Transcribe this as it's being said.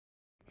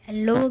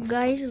Hello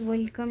guys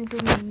welcome to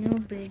my new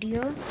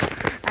video.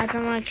 आज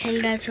म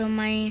खेलिरहेको छु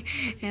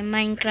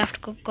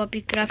माइनक्राफ्टको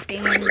कपी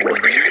क्राफ्टिङ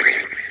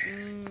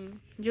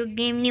यो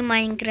गेम नि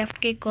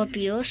माइनक्राफ्टकै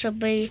कपी हो।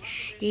 सबै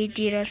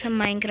यहीतिर छ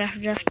माइनक्राफ्ट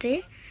जस्तै।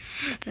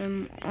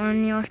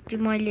 अनि अस्ति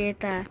मैले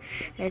यता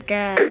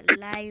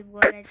लाइभ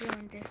गरेको थिएँ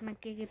अनि त्यसमा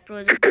के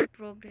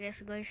प्रोग्रेस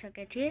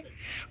गरिसकेको थिएँ।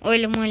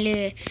 अहिले मैले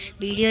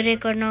भिडियो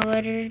रेकर्ड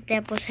नगरेर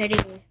त्यहाँ पछाडि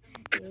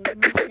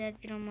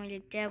त्यहाँतिर मैले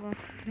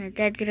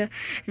त्यहाँतिर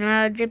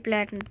अझै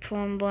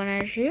प्लेटफर्म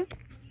बनाएछु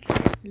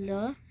ल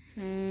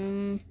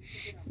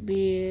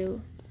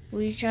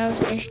without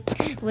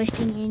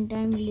wasting in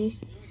time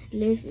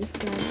lace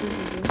start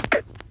video.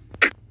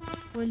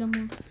 पहिला म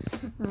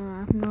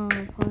आफ्नो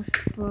फर्स्ट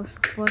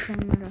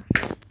पर्सनमा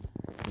राख्छु।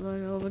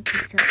 अब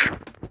ठिक छ।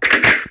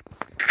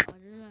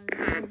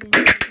 हजुरहरूले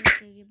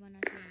के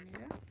बनाएको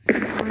भनेर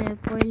मैले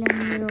पहिला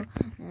मेरो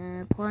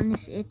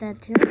फर्नेस यता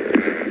थियो,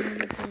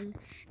 मैले त्यसलाई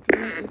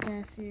यता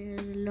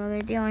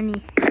लगाइदिएँ अनि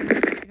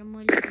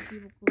मैले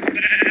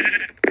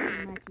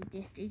माथि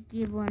त्यस्तै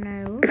के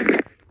बनायो।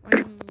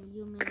 अनि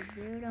यो मेरो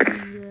बेड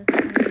अनि यो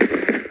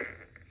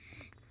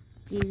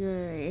के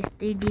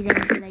यस्तै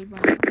डिजाइनको लागि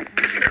बनाएको।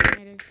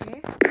 मेरो चाहिँ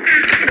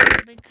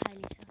सबै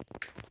खाली छ।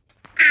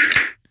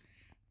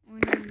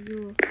 अनि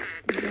यो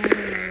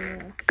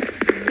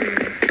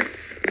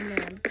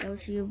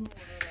हल्काउँछु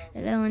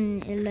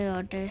यसलाई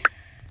हटाए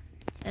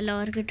यसलाई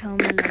अर्कै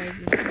ठाउँमा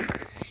लगाइदिन्छु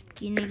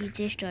किनकि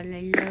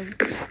चेस्टहरूलाई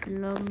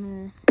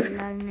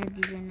लाग्न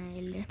दिँदैन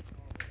यसले।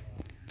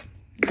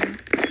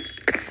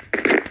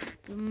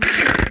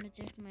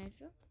 चेस्टमा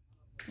हेर्छु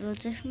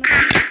चेस्टमा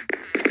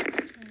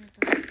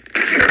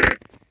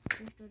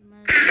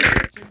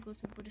चेक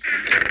गर्छु पुरै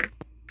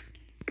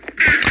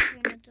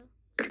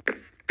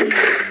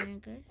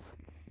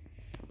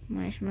म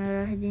यसमा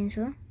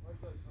राखिदिन्छु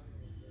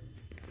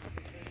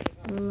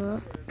ल।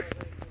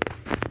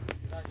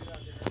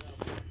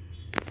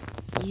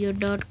 यो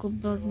डटको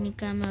ब्लक नि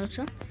काम आउँछ।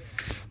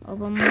 अब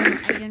म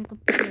आइरनको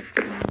पिकअप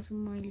बनाउँछु।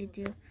 मैले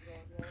त्यो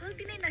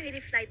खोल्दिनै नहेरी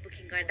फ्लाइट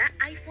बुकिङ गर्दा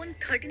आइफोन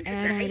 13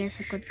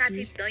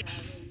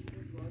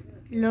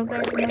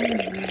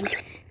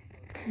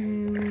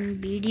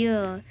 भिडियो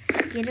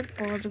के अरे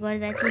पज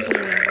गर्दा चाहिँ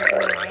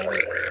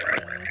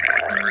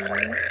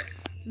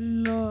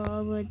ल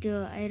अब त्यो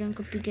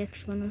आइरनको पिकेक्स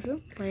बनाउँछु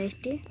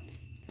फरेस्टै।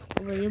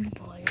 अब यो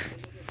भयो।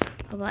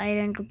 अब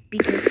आइरनको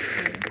पिकेक्स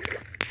भयो।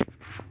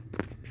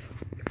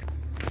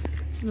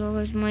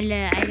 मैले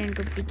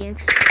आइरनको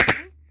पिकेक्स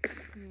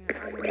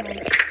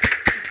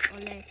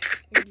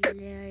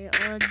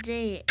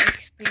अझै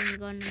एक्सप्लेन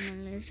गर्नु मन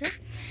लाग्छ।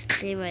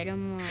 त्यही भएर म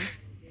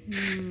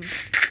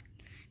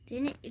त्यही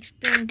नै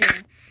एक्सप्लेन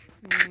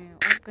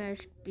अर्को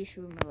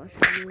एपिसोडमा गर्छु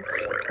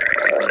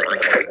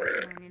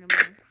भनेर म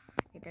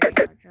यता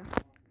देखाउँछ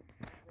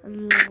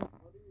ल।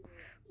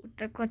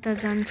 उता कता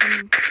जान्छौँ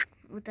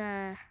उता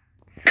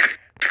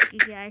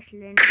के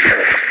आइसल्यान्ड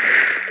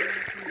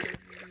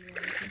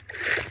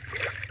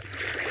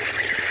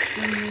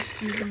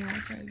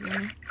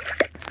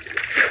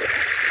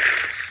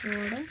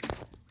सोड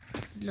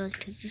ल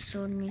ठिक छ।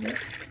 सोड मिल्यो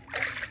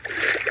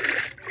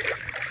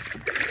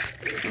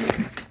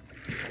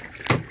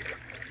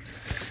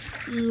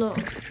ल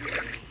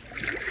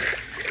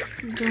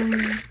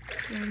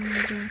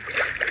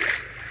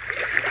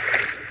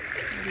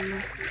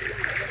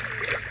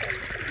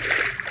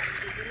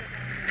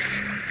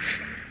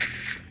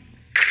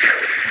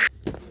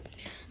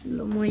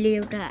मैले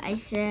एउटा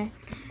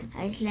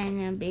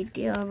आइसल्यान्ड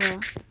भेटेँ। अब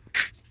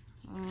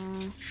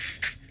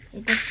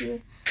यता के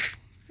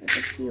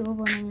हो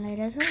बनाउनु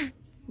लागिरहेछ।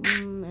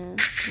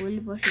 भोलि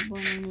पर्सि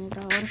बनाउने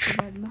यता अर्को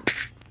बादमा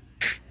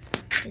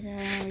यता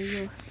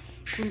यो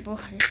कुन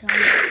पोखरी छ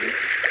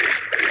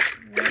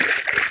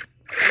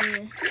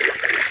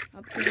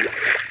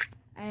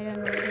आइरन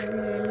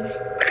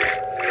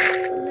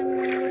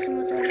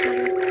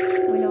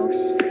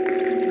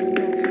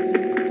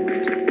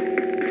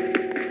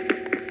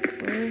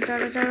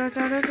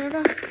चढ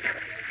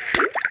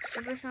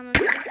सबै सामान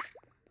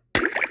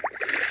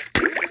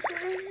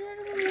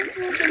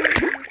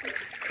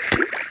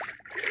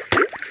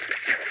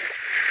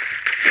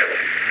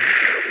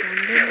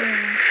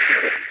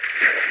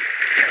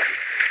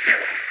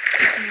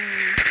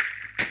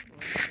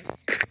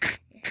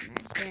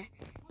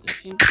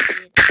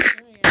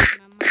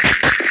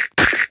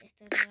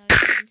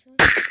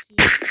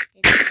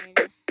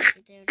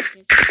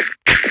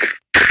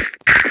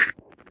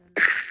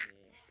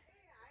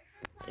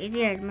यदि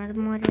हेडमा त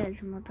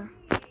मरिहाल्छु म त।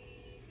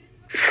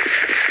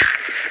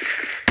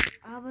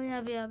 अब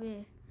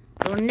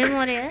ढोन्डै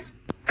मऱ्यो यार।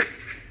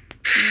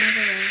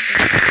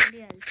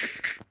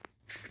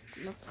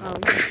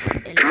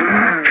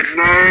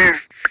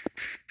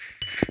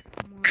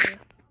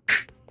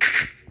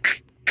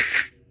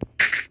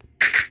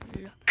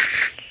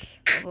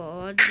 अब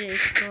अझै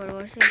एक्सप्लोर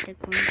गर्छु यता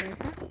कुन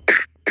रहेछ।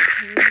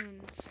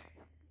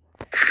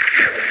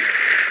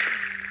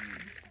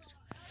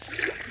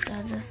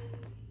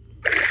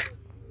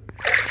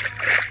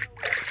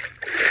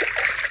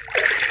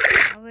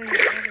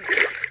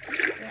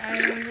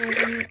 आइरन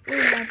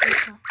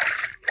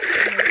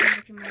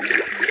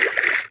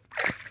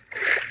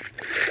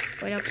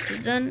पहिला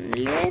अक्सिजन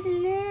ले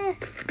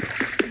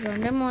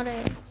झन्डै मरे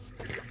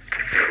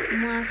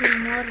म आफू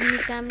मर्ने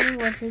काम नै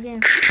गर्छु क्या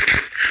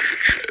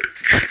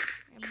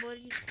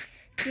बढी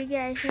के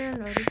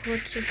आइसनहरू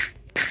खोज्छु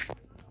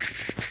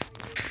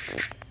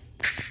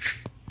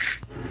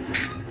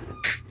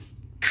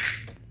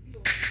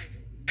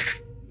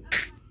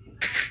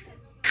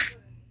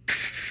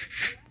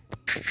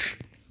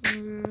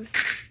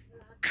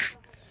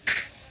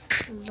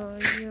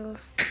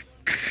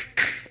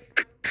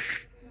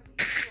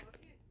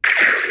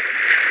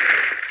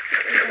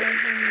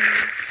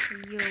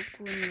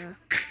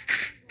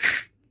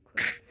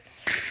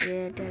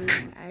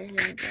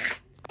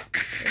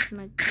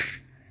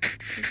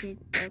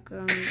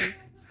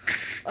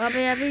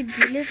अबे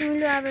भिलेज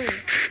मिल्यो अब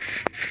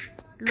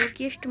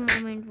लोकेस्ट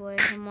मोमेन्ट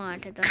भएछ म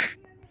आँटे त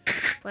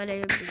पहिला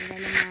यो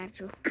भिलेजलाई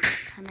मार्छु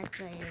खाना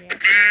चाहियो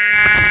एउटा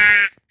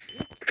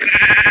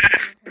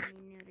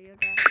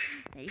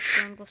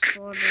स्टोनको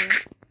सर्टबाट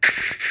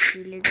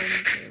भिलेज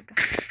एउटा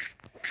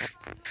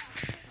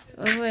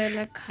अब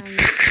यसलाई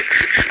खानु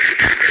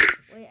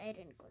ओइ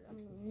आइरन कलम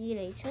नि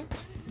रहेछ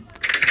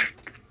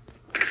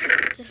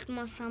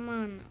जसमा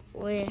सामान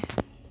ओए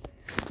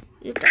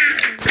यो त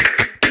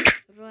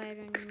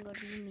आइरन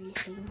गर्नु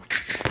मिलिसक्यो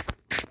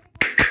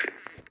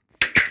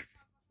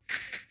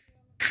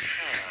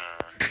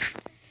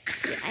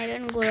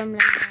आइरन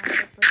गरमलाई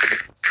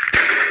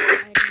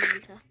आइरन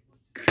मिल्छ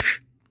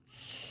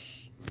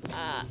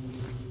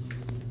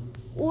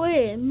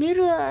ओए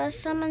मेरो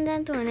सामान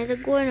जान्छ भने त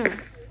गएन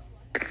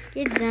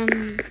के जाम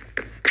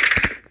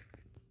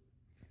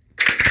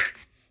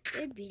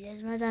ए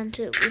भिलेजमा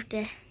जान्छु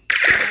उता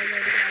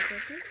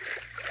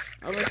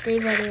अब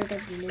त्यहीबाट एउटा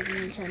भिलेज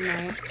मिल्छ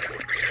नयाँ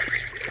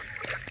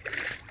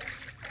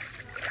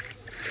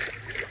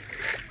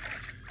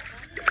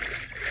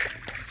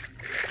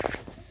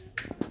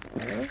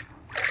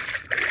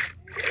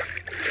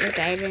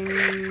आइरन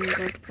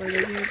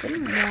गर्नुपर्छ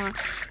म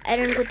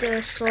आइरनको त्यो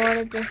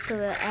सर्ट जस्तो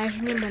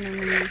आफ्नै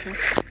बनाउनु मिल्छ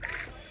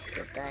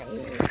यता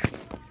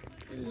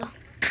ल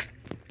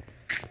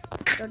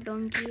त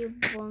डङ्की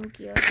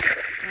बङ्की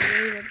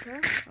छ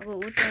अब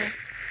उता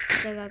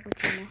गएको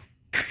छु म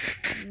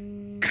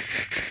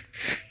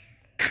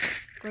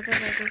कता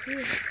गएको छु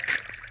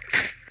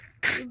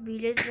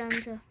भिलेज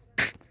जान्छ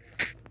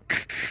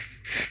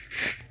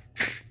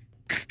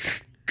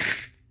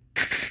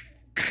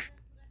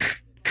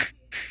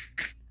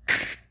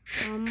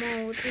म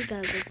उतै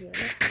गएको थिएँ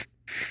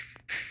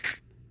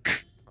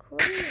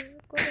होला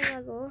कता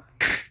गएको हो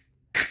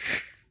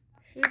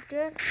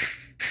सिटर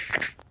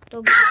त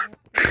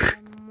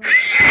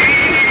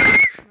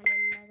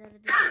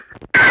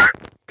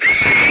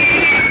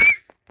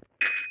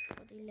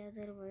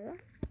लेजर भयो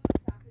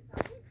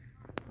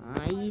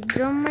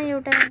जम्मा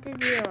एउटा मात्रै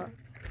दियो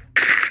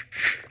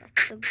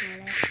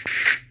घोडा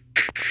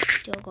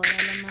त्यो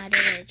घोडालाई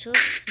मारिरहेछु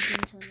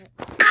दिनसम्म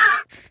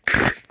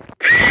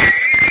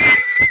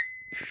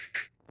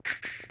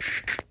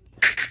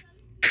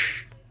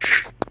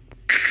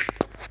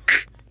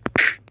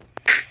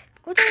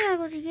कता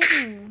गएको थियो के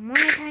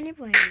मलाई थाहा नै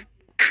भएन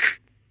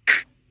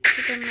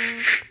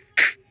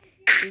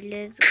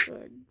भिलेजको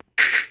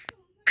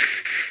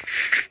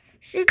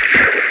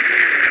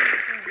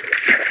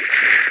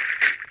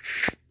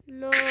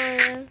लो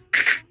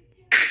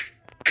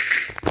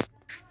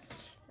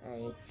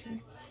एकछिन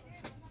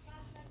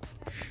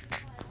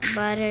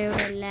 12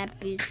 एउटा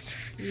ल्यापिस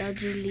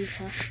लजुली छ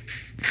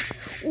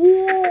ओ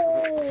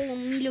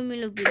मिलो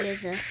मिलो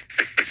भिलेज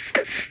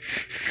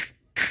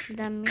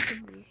दामी छ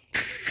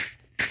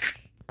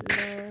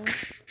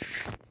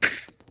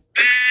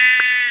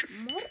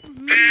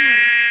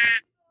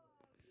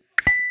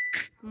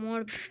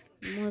मोर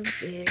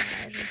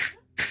भेडाहरू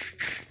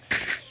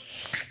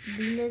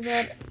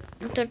भिलेजर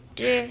त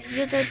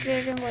यो त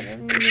ट्रेडिङ गरेर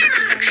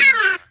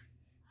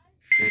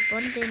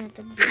बन्दैन त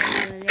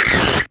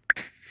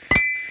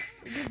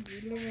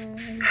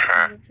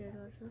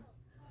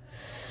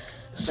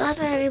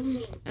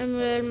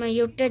एमराल्डमा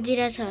एउटा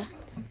जिरा छ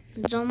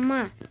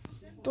जम्मा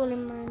तँले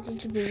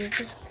मारिदिन्छु भिलेज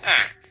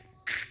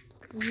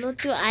ल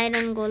त्यो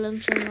आइरन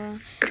गोलमसँग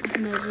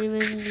आफ्नो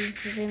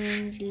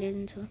रिभेन्ज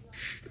लिन्छ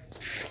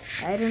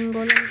आइरन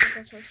गोलम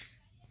कता छ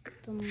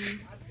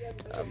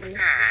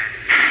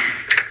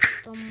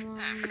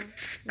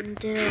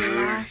तेरो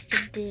लास्ट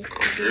डे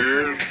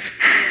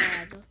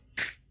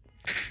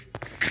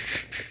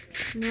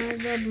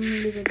जब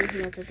मिलेको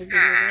देखिरहेको छ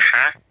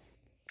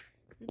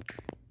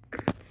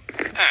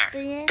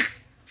त्यो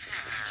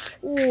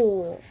ओ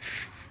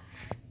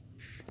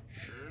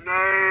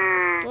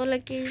तँलाई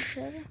केही छ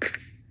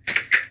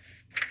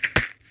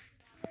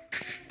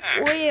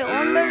ओए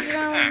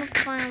अन्डरग्राउन्ड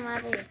फार्म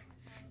अरे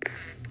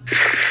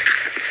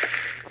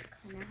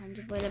खाना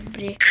खान्छु पहिला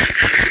ब्रेक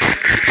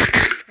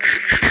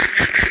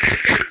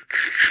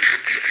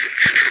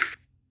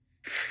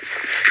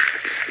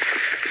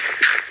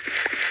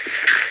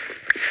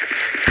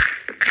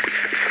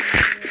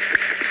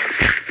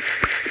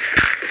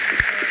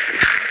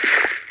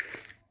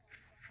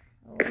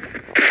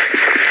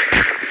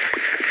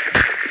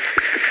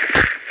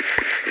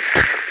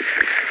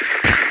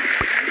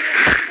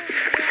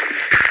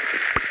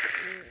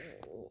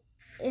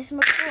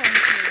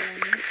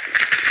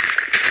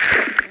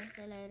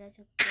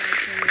रहेछ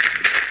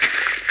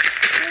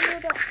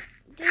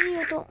त्यो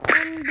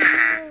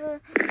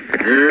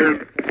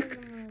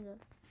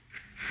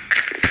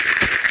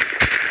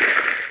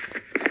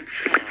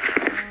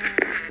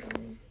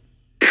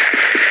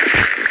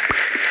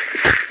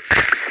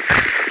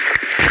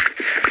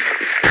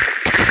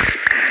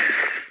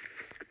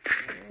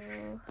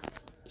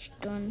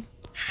स्टोन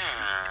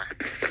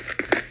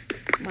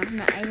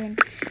आफ्नो आइरन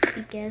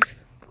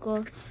पिक्यासको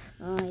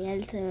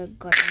हेल्थ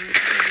घटाउनु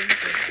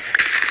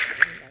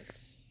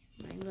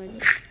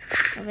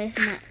अब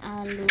यसमा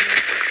आलु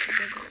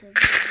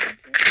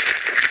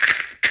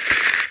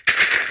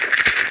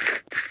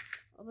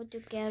अब त्यो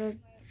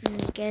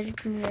क्यारेट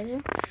मिलाएर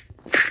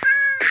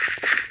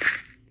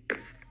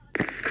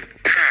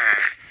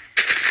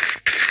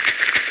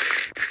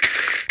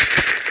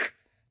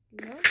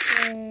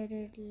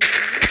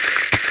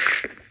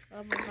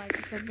अब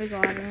बाँकी सबै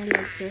घरमा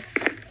लाग्छ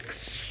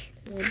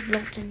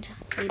ब्लक चाहिन्छ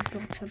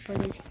ब्लक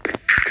सबैले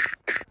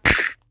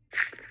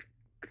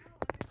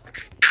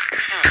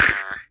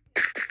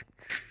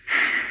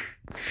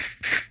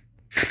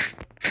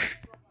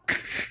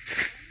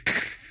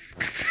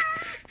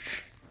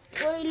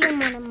पहिलो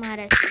मलाई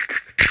मारेको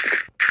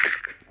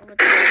अब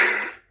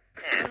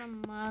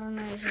मार्न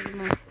यसरी म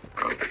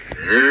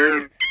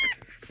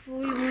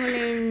फुल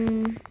मैले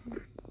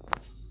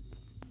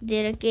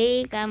दिएर केही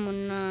काम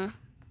हुन्न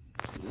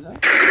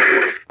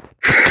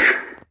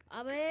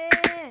अबे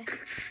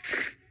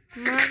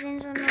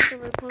मार्दिन्छ न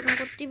तपाईँ खोज्नु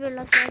कति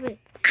बेला छ अबे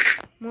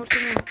मर्छु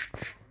म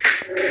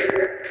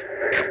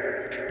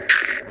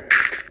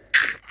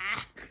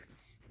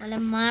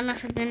मलाई मार्न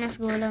सक्दैनस्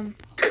गोलम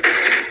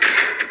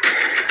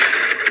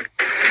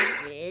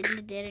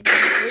धेरै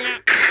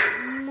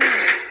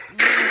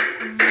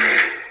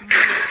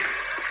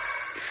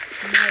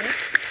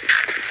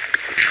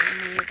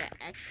एउटा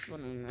एक्स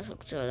बनाउन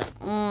सक्छु होला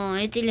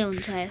यतिले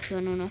हुन्छ एक्स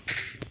बनाउन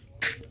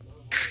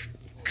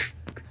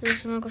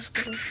यसमा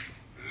कसको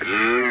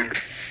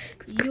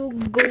यो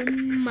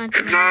गौमा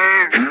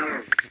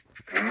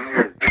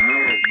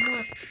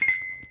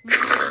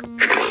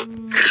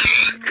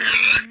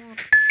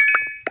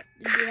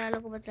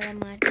बिरालोको बच्चालाई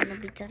मार्दैन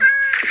बिचरा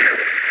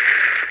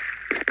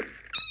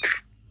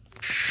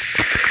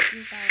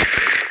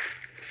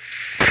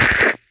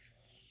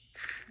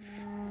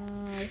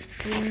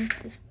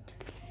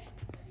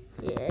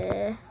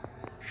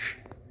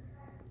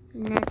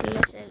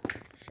नेकलेस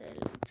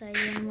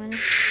चाहिए मलाई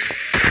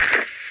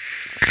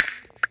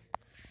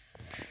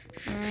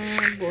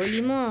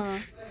भोलि म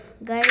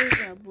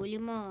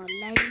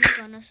लाइभ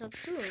गर्न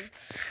सक्छु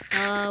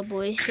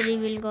भोइस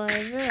रिभिल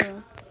गरेर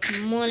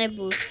मलाई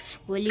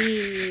भोलि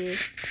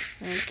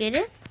के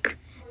अरे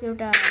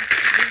एउटा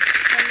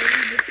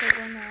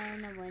गर्न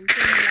आएन भने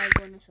चाहिँ म लाइभ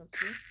गर्न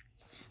सक्छु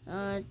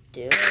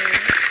त्यो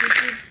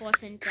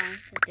 50% चान्स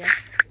छ त्यहाँ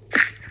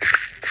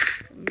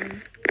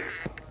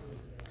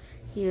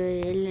यो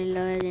यसले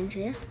लगाइदिन्छ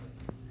यहाँ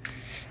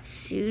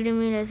सिड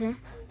मिलेछ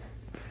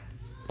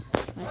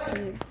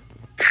सिड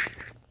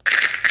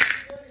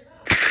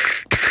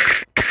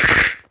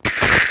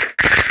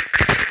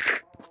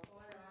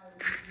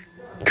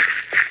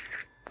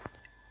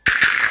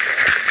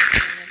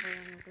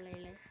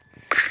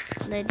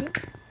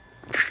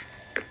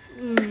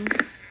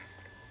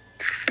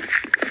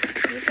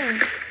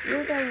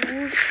एउटा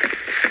वुड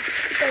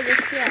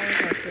जस्तै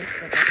आउँछ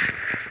यसको त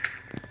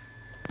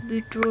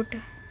बीटरूट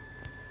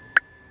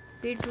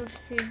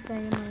सीड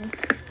चाहियो मलाई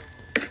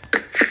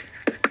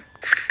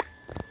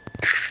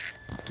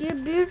के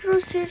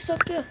बीटरूट सीड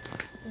सक्यो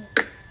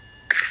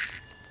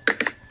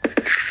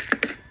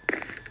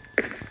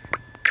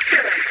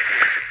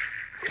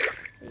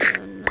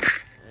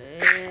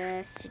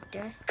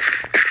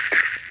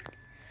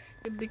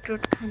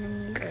बीटरूट खानु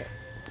मिल्छ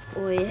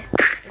ओए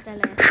यता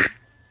लाग्छ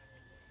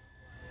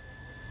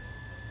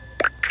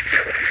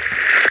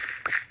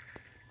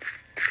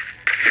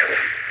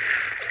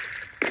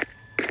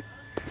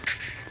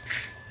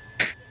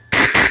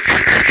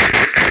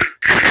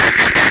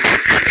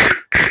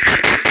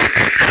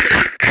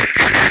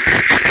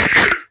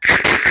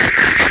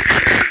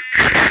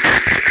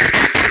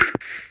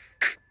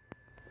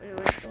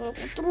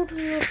कत्रो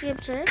ठुलो केप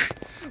छ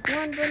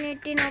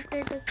 1.18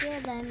 अपडेट त के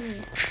दामी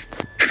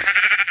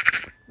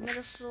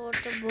मेरो सोर त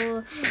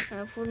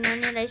फुल्न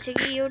नै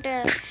लागिसक्यो एउटा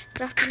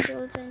क्राफ्टिङ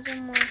टेबल चाहिन्छ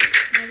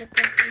मैले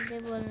क्राफ्टिङ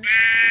टेबल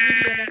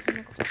लिएर छैन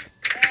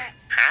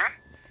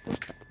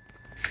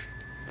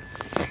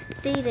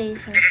त्यही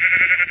रहेछ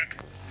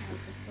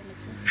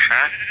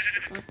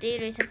त्यही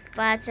रहेछ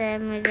 5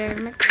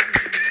 एमएलमा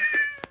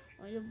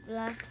यो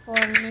ब्लास्ट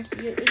फर्नेस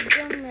यो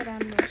एकदमै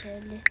राम्रो छ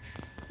यसले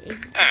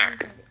एकदम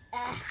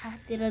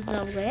हाततिर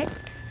जब गए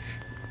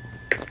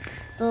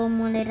त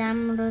मलाई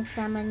राम्रो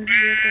सामान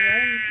दिएको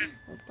भए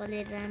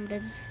तले राम्रो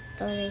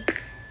तले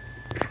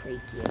खोइ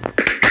के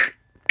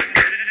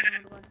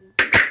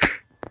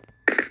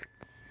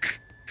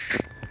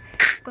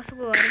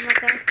कसको घरमा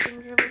क्राफ्टिङ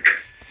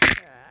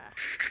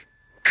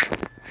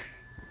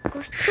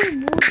कस्तो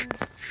बुट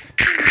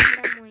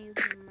म यो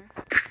गेममा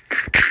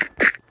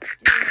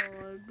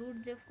डुड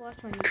जे फर्स्ट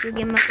भन्ने यो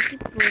गेममा कति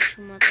प्रो छु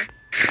म त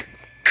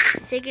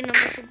सेकेन्ड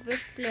नम्बरको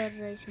बेस्ट प्लेयर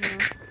रहेछु म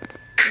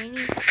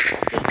नि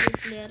के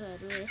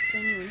प्लेयरहरु यस्तो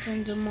नि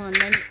हुन्छन् जो म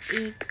भन्दा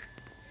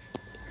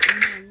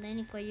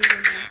नि कहिले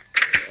पनि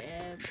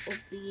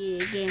ओपी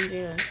गेम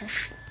रे हुन्छ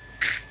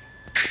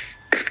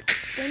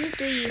पनि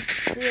त्यो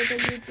एउटा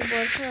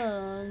युट्युबर छ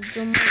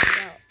जो म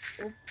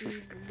ओपी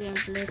गेम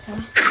प्ले छ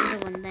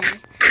भन्दा नि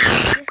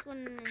त्यसको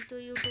त्यो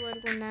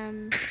युट्युबरको नाम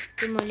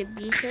चाहिँ मैले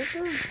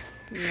बिर्सेछु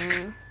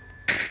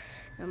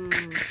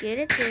के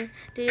रे त्यो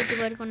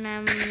युट्युबरको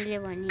नाम मिल्यो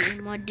भने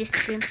म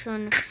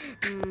डिस्क्रिप्सन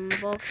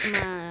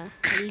बक्समा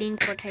लिंक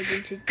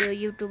पठाइदिन्छु त्यो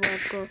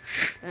युट्युबरको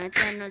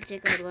च्यानल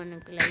चेक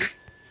गर्नको लागि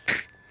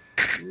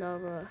ल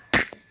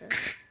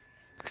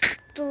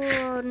कस्तो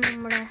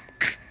नम्रा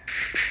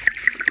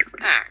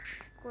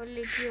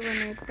कसले के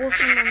भने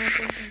पोसन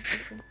बनाएको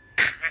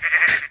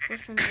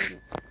पोसन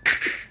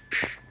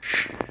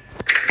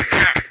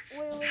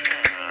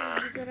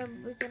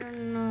बिचरा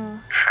न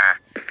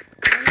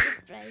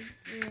प्राइस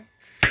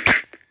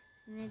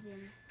नहीं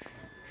देना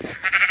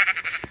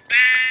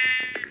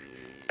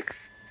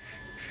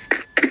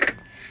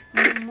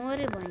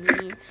मोरे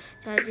भने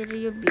साथीहरु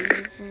यो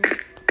भिडियो चाहिँ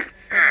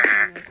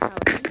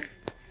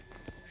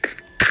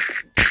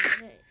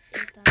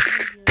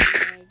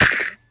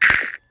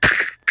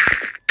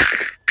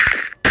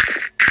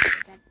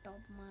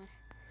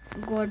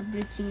God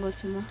breaching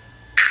गर्छु म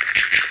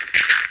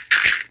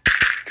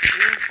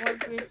God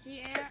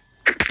breaching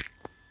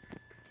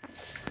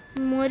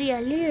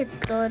मरिहाल्यो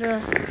तर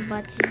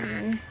बाँची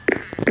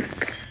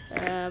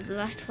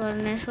ब्लास्ट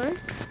फर्नेस हो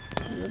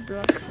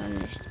ब्लास्ट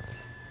फर्नेस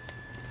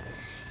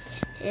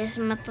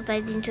यसमा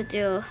तताइदिन्छु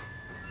त्यो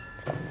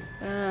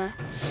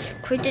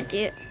खोइ त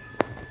त्यो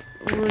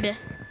वुड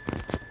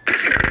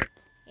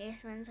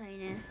यसमा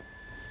छैन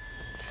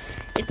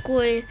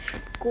कोल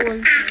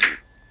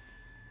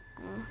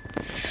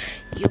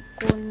यो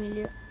कोल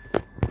मिल्यो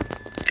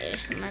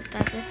यसमा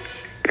ताके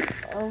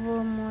अब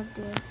म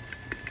त्यो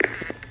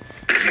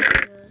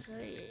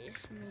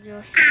यो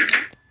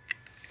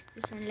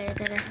स्यान्डलाई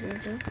यता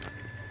राखिदिन्छु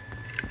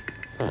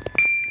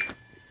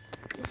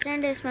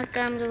स्यान्ड यसमा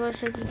काम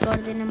गर्छ कि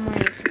गर्दैन म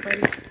हेर्छु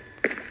पहिला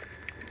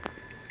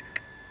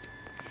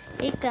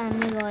एक काम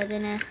नै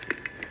गर्दैन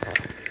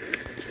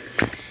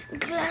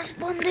ग्लास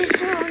बन्दैछ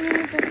अनि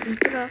त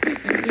भित्र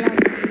ग्लास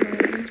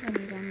बन्दैछ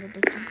नि राम्रो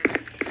देख्छ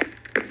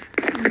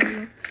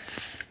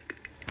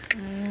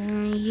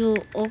यो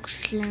ओक्स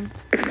ल्याम्प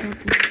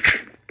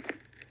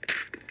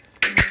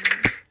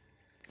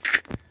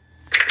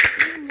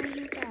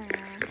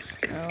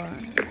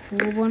हो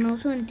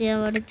बनाउँछु अनि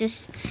त्यहाँबाट त्यस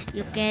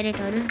यो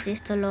क्यारेटहरु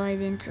त्यस्तो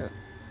लगाइदिन्छु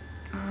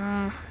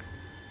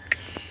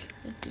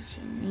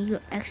एकैछिन यो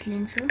एक्स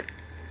लिन्छु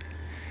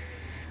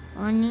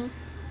अनि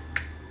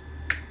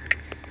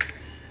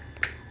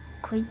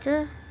खोइ त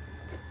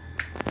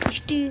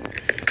स्टिक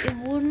यो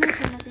वुड न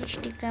छैन त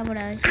स्टिक कहाँबाट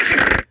आएछ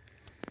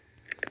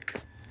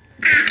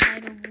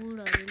बाहिर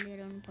वुडहरु लिएर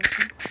आउनु पर्छ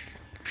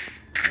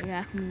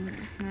आफ्नो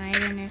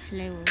आइरन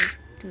एक्सलाई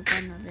त्यो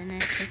गर्नु हुँदैन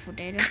यस्तो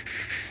फुटेर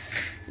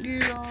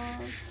ल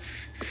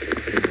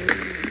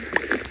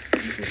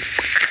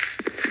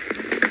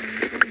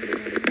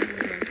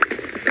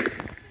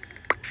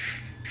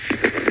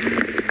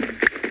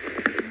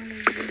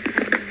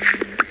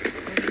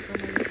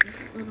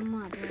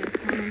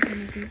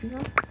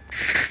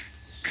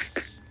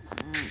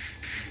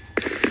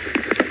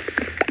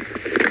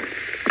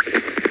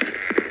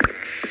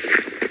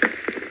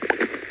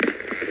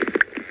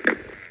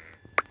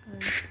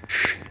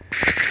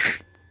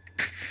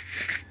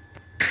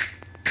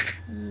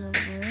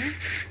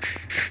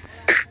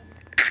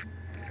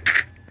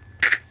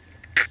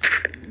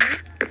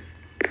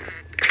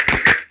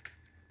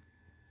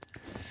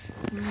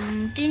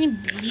तिनी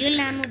भिडियो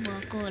लामो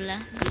भएको होला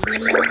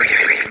भिडियो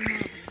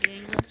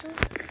एन्ड गर्छु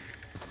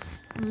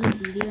म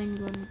भिडियो एन्ड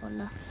गर्नु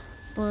पर्ला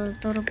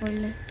तर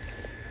पहिला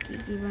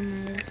के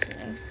बनाएर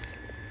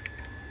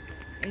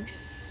एक्स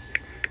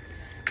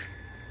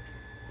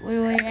ओइ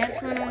एक्स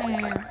बनाउने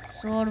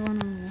सर्ट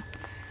बनाउनु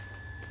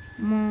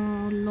म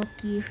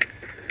लकी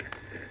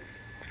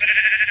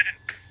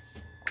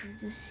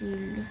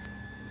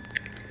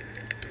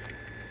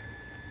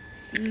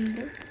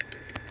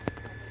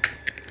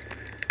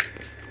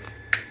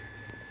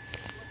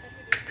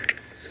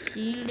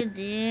शील्ड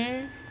दे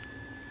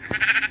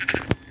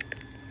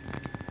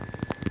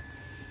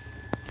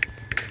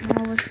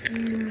वो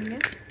शील्ड मिले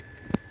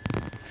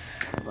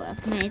वो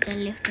अपना इधर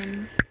लेफ्ट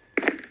हैंड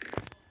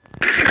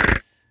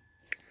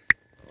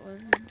और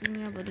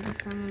दुनिया भर के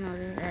सामान और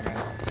इधर है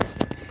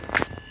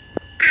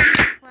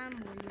फार्म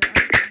बोलियो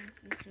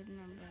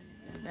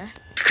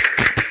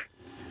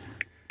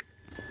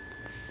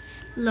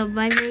ल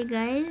बाई बाई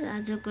गाइज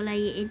आजको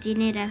लागि यति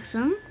नै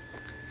राख्छौं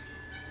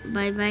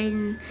by by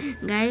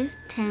guys,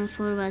 thanks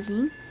for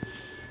watching.